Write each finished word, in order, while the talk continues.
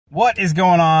What is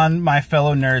going on, my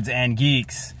fellow nerds and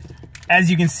geeks?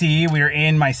 As you can see, we are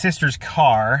in my sister's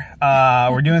car.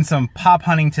 We're doing some pop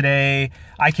hunting today.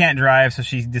 I can't drive, so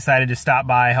she decided to stop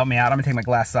by, help me out. I'm gonna take my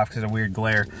glasses off because there's a weird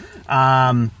glare.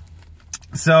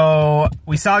 So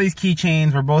we saw these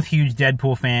keychains. We're both huge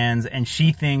Deadpool fans, and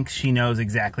she thinks she knows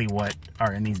exactly what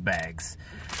are in these bags.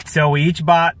 So we each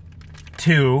bought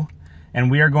 2, and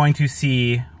we are going to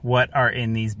see what are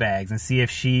in these bags and see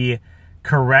if she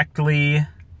correctly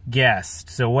guessed.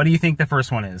 So what do you think the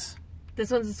first one is?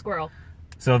 This one's a squirrel.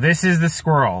 So this is the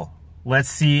squirrel. Let's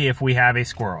see if we have a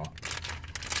squirrel.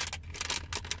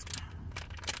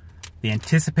 The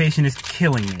anticipation is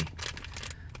killing me.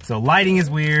 So lighting is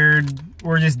weird.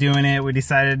 We're just doing it. We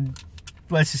decided,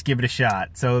 let's just give it a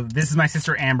shot. So this is my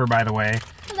sister Amber, by the way.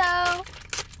 Hello.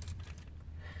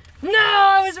 No,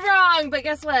 I was wrong, but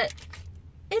guess what?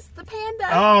 It's the panda.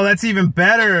 Oh, that's even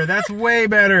better. That's way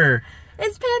better.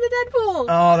 It's Panda Deadpool.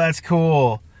 Oh, that's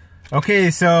cool.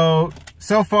 Okay, so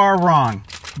far wrong,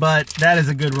 but that is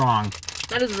a good wrong.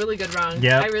 That is really good wrong.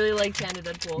 Yep. I really like Panda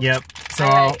Deadpool. Yep. So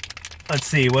right. Let's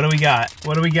see. What do we got?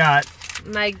 What do we got?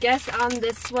 My guess on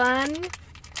this one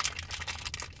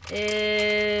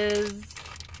is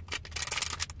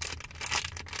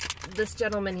this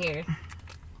gentleman here.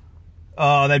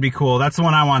 Oh, that'd be cool. That's the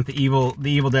one I want. The evil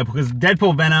Deadpool, because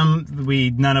Deadpool Venom,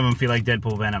 none of them feel like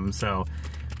Deadpool Venom, so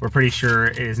we're pretty sure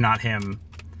it is not him.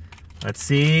 Let's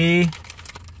see.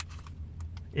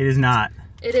 It is not.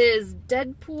 It is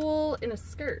Deadpool in a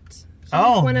skirt.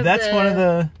 Oh, that's one of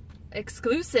the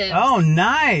exclusives. Oh,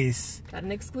 nice. Got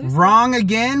an exclusive. Wrong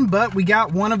again, but we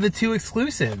got one of the 2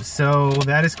 exclusives, so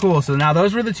that is cool. So now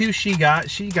those were the 2 she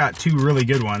got. She got 2 really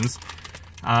good ones.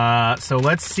 So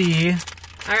let's see.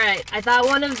 All right, I thought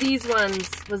one of these ones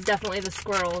was definitely the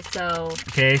squirrel, so...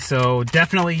 Okay, so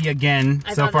definitely, again,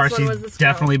 so far she's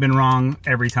definitely been wrong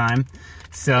every time.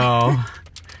 So...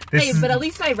 Hey, but at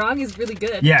least my wrong is really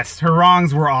good. Yes, her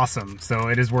wrongs were awesome, so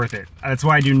it is worth it. That's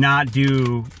why I do not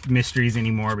do mysteries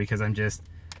anymore, because I'm just...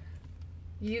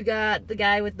 You got the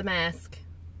guy with the mask.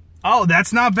 Oh,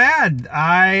 that's not bad.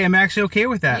 I am actually okay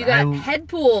with that. You got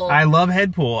Headpool. I love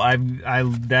Headpool.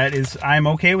 I'm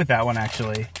okay with that one,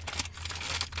 actually.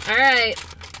 All right.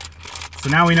 So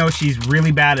now we know she's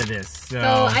really bad at this. So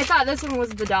I thought this one was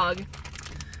the dog.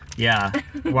 Yeah.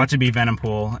 Watch it be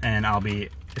Venompool, and I'll be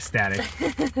ecstatic.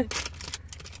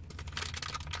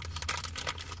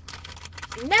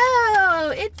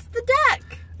 No, it's the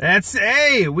duck.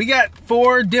 Hey, we got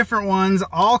 4 different ones,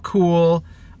 all cool.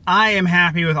 I am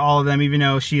happy with all of them, even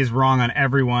though she is wrong on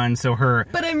every one. So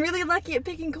But I'm really lucky at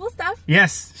picking cool stuff.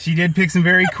 Yes, she did pick some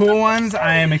very cool ones.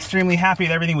 I am extremely happy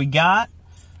with everything we got.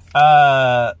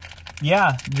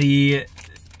 Yeah,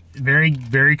 very,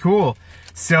 very cool.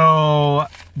 So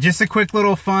just a quick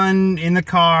little fun in the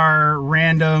car,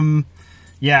 random.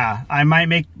 Yeah, I might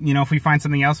make, if we find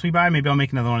something else we buy, maybe I'll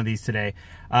make another one of these today.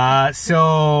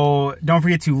 So don't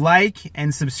forget to like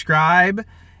and subscribe,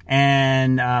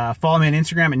 and follow me on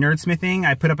Instagram at NerdSmithing.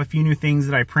 I put up a few new things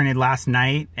that I printed last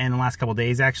night and the last couple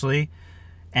days, actually.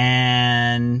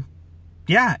 And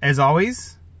yeah, as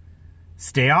always,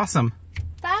 stay awesome.